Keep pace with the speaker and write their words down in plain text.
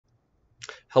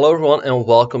Hello everyone and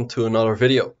welcome to another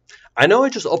video. I know I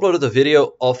just uploaded a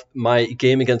video of my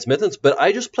game against Mittens, but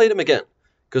I just played him again.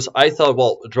 Because I thought,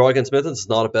 well, a draw against Mittens is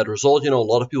not a bad result. A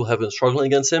lot of people have been struggling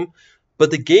against him.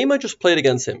 But the game I just played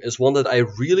against him is one that I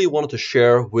really wanted to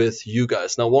share with you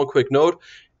guys. Now, one quick note.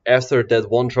 After that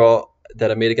one draw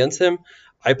that I made against him,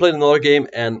 I played another game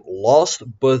and lost.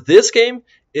 But this game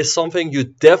is something you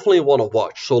definitely want to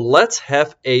watch. So let's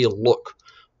have a look.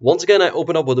 Once again, I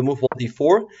open up with the move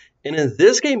 1d4, and in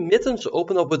this game, Mittens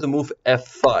opened up with the move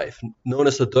f5, known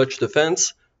as the Dutch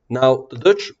defense. Now, the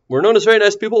Dutch were known as very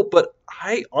nice people, but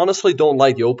I honestly don't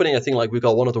like the opening. I think we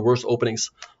got one of the worst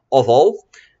openings of all.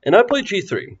 And I played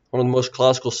g3, one of the most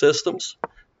classical systems,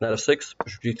 knight f6,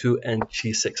 bishop g2, and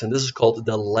g6. And this is called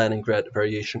the Leningrad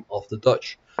variation of the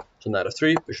Dutch. So knight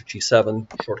f3, bishop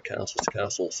g7, short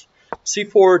castles,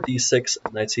 c4,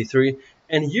 d6, knight c3.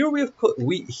 And here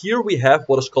we have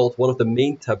what is called one of the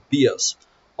main tabias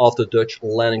of the Dutch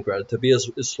Leningrad.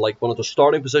 Tabias is like one of the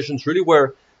starting positions, really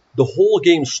where the whole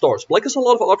game starts. Black has a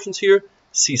lot of options here.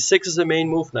 c6 is the main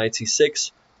move, knight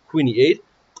c6, queen e8.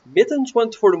 Mittens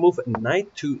went for the move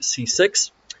knight to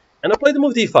c6. And I played the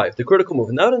move d5, the critical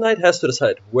move. Now the knight has to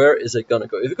decide where is it going to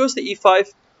go. If it goes to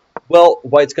e5, well,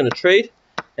 white's going to trade.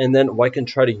 And then white can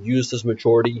try to use this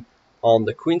majority on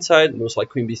the queen side. Moves like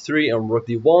queen b3 and rook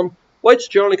d1. White's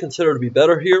generally considered to be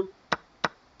better here,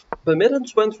 but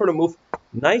Mittens went for the move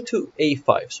knight to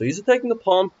a5. So he's attacking the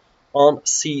pawn on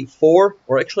c4,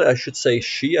 or actually I should say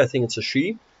she, I think it's a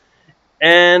she.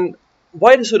 And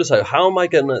white is to decide, how am I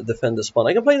going to defend this pawn?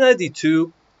 I can play knight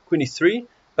d2, queen e3,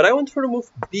 but I went for the move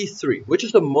b3, which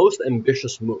is the most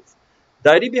ambitious move.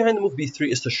 The idea behind the move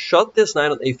b3 is to shut this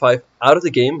knight on a5 out of the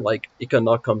game, like it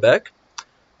cannot come back.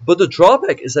 But the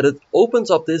drawback is that it opens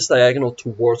up this diagonal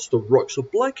towards the rook, so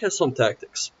black has some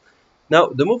tactics. Now,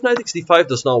 the move knight takes d5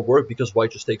 does not work because white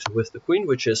just takes with the queen,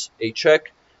 which is a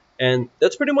check. And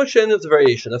that's pretty much the end of the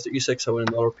variation. After e6, I win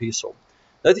another piece, so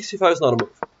knight takes d5 is not a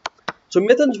move. So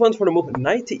Mittens went for the move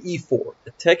knight to e4,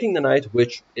 attacking the knight,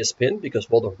 which is pinned because,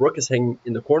 well, the rook is hanging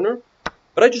in the corner.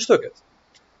 But I just took it.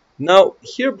 Now,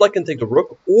 here black can take the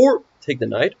rook or take the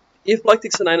knight. If black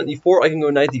takes the knight on e4, I can go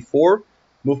knight d4.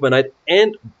 Move my knight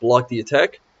and block the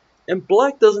attack. And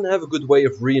black doesn't have a good way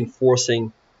of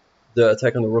reinforcing the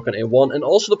attack on the rook on a1. And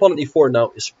also the pawn on e4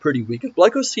 now is pretty weak. If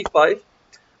black goes c5,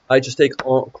 I just take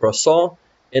en croissant.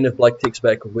 And if black takes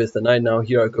back with the knight, now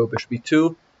here I go bishop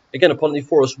b2. Again, the pawn on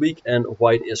e4 is weak and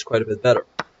white is quite a bit better.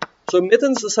 So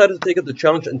Mittens decided to take up the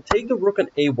challenge and take the rook on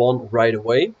a1 right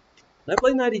away. And I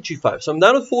play knight e5. So I'm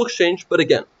down at full exchange, but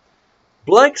again,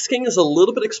 Black's king is a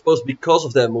little bit exposed because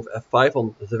of that move f5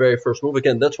 on the very first move.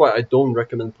 Again, that's why I don't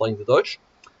recommend playing the Dutch.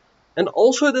 And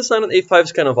also this knight on a5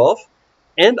 is kind of off.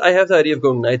 And I have the idea of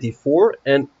going knight d4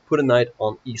 and put a knight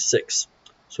on e6.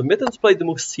 So Mittens played the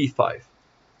move c5,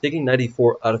 taking knight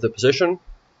e4 out of the position.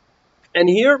 And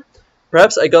here,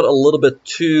 perhaps I got a little bit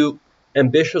too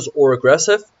ambitious or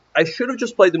aggressive. I should have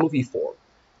just played the move e4.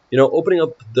 Opening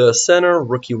up the center,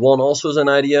 rook e1 also is an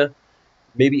idea.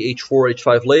 Maybe h4,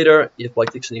 h5 later. If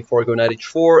black takes an e4, I go knight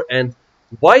h4. And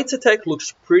white's attack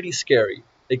looks pretty scary.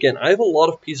 Again, I have a lot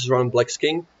of pieces around black's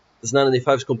king. This knight on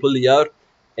a5 is completely out.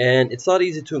 And it's not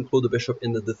easy to include the bishop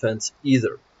in the defense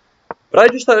either. But I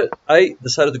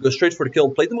decided to go straight for the kill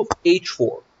and play the move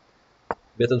h4.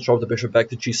 Mittens dropped the bishop back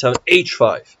to g7,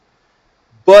 h5.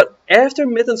 But after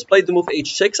Mittens played the move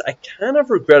h6, I kind of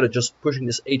regretted just pushing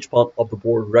this h-pawn up the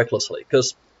board recklessly.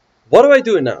 Because what do I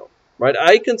do now? Right,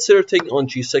 I consider taking on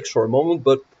g6 for a moment,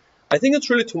 but I think it's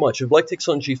really too much. If black takes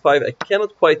on g5, I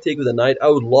cannot quite take with a knight. I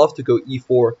would love to go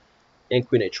e4 and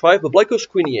queen h5, but black goes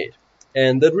queen e8.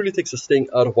 And that really takes the sting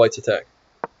out of white's attack.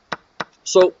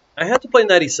 So I had to play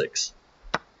knight e6.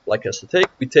 Black has to take,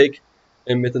 we take,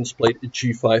 and Mittens played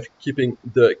g5, keeping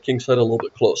the king side a little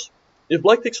bit close. If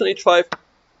black takes on h5,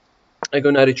 I go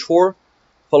knight h4,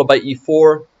 followed by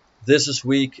e4. This is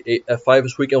weak, f5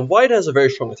 is weak, and white has a very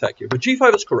strong attack here, but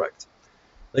g5 is correct.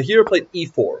 Now here I played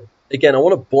e4. Again, I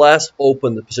want to blast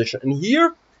open the position. And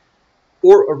here,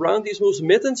 or around these moves,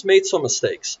 Mittens made some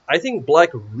mistakes. I think black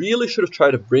really should have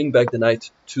tried to bring back the knight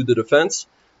to the defense.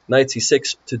 Knight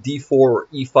c6 to d4 or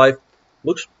e5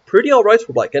 looks pretty alright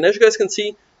for black. And as you guys can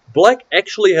see, black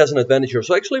actually has an advantage here,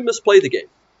 so I actually misplayed the game.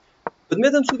 But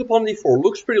Mittens with the pawn on e4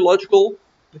 looks pretty logical,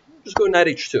 but here just go knight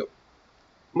h2.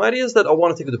 My idea is that I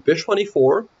want to take the bishop on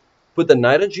e4, put the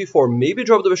knight on g4, maybe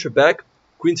drop the bishop back,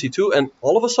 queen c2, and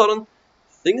all of a sudden,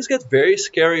 things get very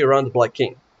scary around the black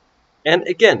king. And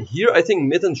again, here I think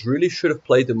Mittens really should have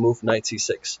played the move knight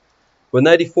c6. With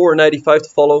knight e4 or knight e5 to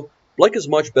follow, black has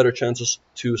much better chances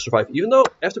to survive. Even though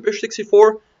after bishop takes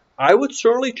e4, I would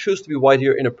certainly choose to be white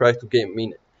here in a practical game. I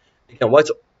mean, again,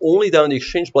 white's only down the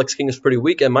exchange. Black's king is pretty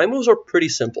weak, and my moves are pretty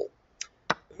simple.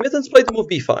 Mittens played the move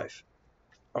b5.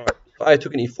 Alright, so I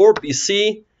took an e4,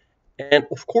 bc, and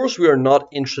of course we are not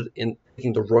interested in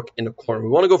taking the rook in the corner. We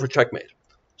want to go for checkmate.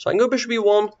 So I can go bishop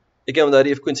e1, again with the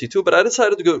idea of queen c2, but I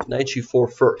decided to go knight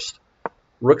g4 first.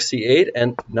 Rook c8,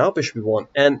 and now bishop e1.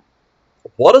 And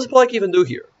what does black even do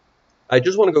here? I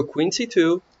just want to go queen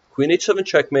c2, queen h7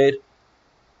 checkmate,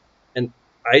 and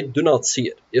I do not see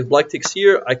it. If black takes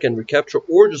here, I can recapture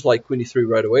or just like queen e3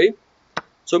 right away.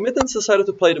 So Mittens decided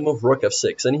to play the move rook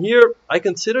f6, and here I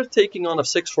considered taking on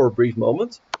f6 for a brief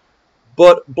moment,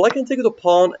 but black can take the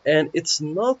pawn, and it's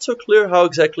not so clear how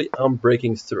exactly I'm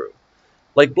breaking through.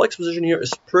 Like, black's position here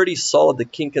is pretty solid. The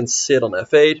king can sit on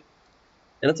f8,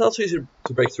 and it's not so easy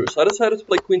to break through. So I decided to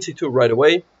play queen c2 right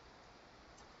away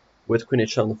with queen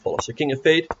h7 to follow. So king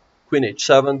f8, queen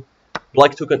h7,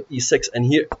 black took on e6, and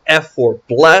here f4,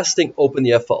 blasting open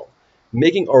the f-file,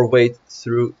 making our way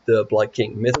through the black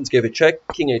king. Mittens gave a check,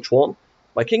 king h1.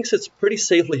 My king sits pretty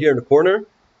safely here in the corner,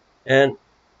 and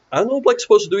I don't know what black's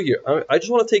supposed to do here. I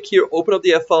just want to take here, open up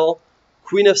the f-file,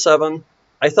 queen f7.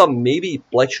 I thought maybe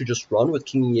black should just run with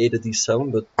king e8 at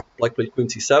d7, but black played queen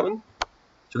c7.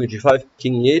 Took g5,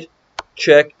 king e8,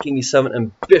 check, king e7,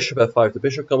 and bishop f5. The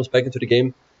bishop comes back into the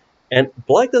game, and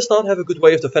black does not have a good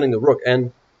way of defending the rook.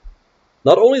 And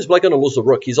not only is black going to lose the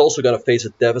rook, he's also going to face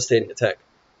a devastating attack.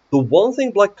 The one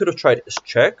thing black could have tried is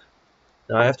check.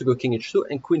 Now I have to go king h2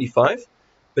 and queen e5.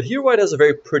 But here white has a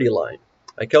very pretty line.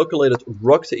 I calculated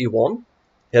rook to e1,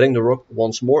 hitting the rook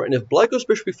once more. And if black goes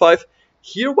bishop e5,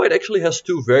 here white actually has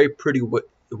two very pretty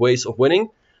ways of winning.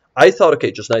 I thought,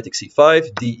 okay, just knight takes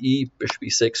e5, de, bishop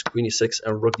e6, queen e6,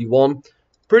 and rook d1.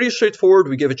 Pretty straightforward.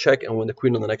 We give a check and win the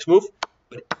queen on the next move.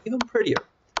 But even prettier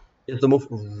is the move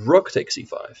rook takes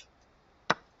e5.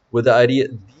 With the idea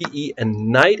de and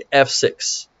knight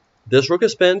f6. This rook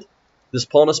is pinned, this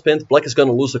pawn is pinned, black is going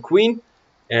to lose the queen,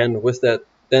 and with that,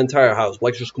 the entire house,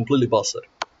 black is just completely busted.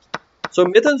 So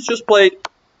Mittens just played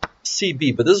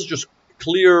cb, but this is just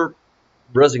clear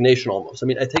resignation almost. I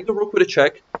mean, I take the rook with a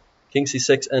check, king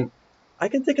c6, and I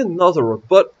can take another rook,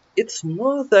 but it's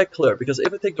not that clear, because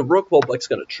if I take the rook, well, black's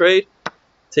going to trade,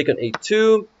 take an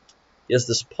a2, he has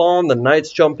this pawn, the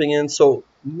knight's jumping in, so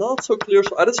not so clear.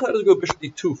 So I decided to go bishop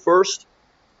d2 first,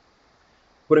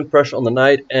 putting pressure on the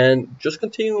knight, and just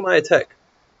continuing my attack.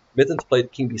 Mittens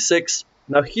played king b6.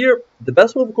 Now here, the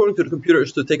best move according to the computer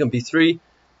is to take on b3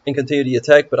 and continue the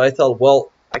attack, but I thought, well,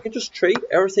 I can just trade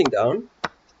everything down.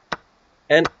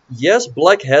 And yes,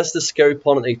 black has this scary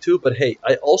pawn on a2, but hey,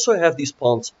 I also have these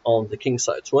pawns on the king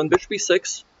side. So when bishop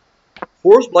b6,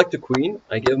 force black to queen,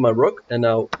 I give my rook, and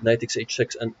now knight takes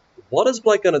h6. And what is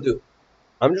black going to do?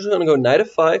 I'm just going to go knight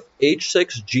f5,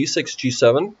 h6, g6,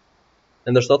 g7,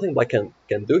 and there's nothing black can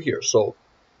do here. So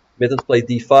Mittens played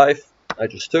d5, I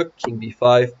just took, king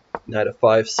b5, knight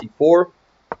f5, c4,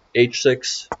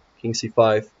 h6, king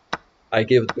c5. I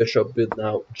gave the bishop, but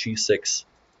now g6,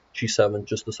 g7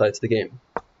 just decides the game.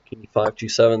 King e5,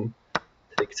 g7,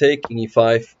 take, take, king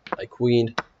e5, I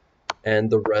queened, and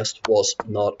the rest was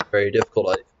not very difficult.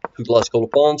 I took the last couple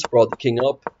of pawns, brought the king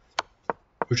up,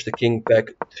 pushed the king back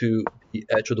to the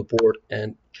edge of the board,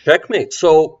 and checkmate.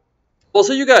 So, I'll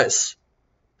see you guys.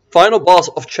 Final boss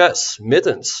of chess,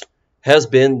 Mittens, has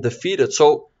been defeated.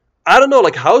 So, I don't know,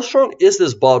 like, how strong is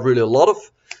this bot really? A lot of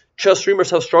chess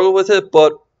streamers have struggled with it,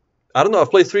 but I don't know.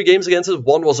 I've played 3 games against it.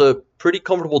 One was a pretty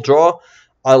comfortable draw.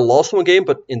 I lost one game,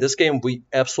 but in this game, we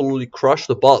absolutely crushed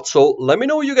the bot. So, let me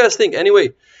know what you guys think.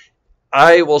 Anyway,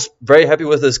 I was very happy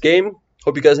with this game.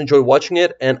 Hope you guys enjoyed watching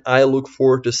it, and I look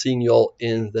forward to seeing y'all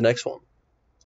in the next one.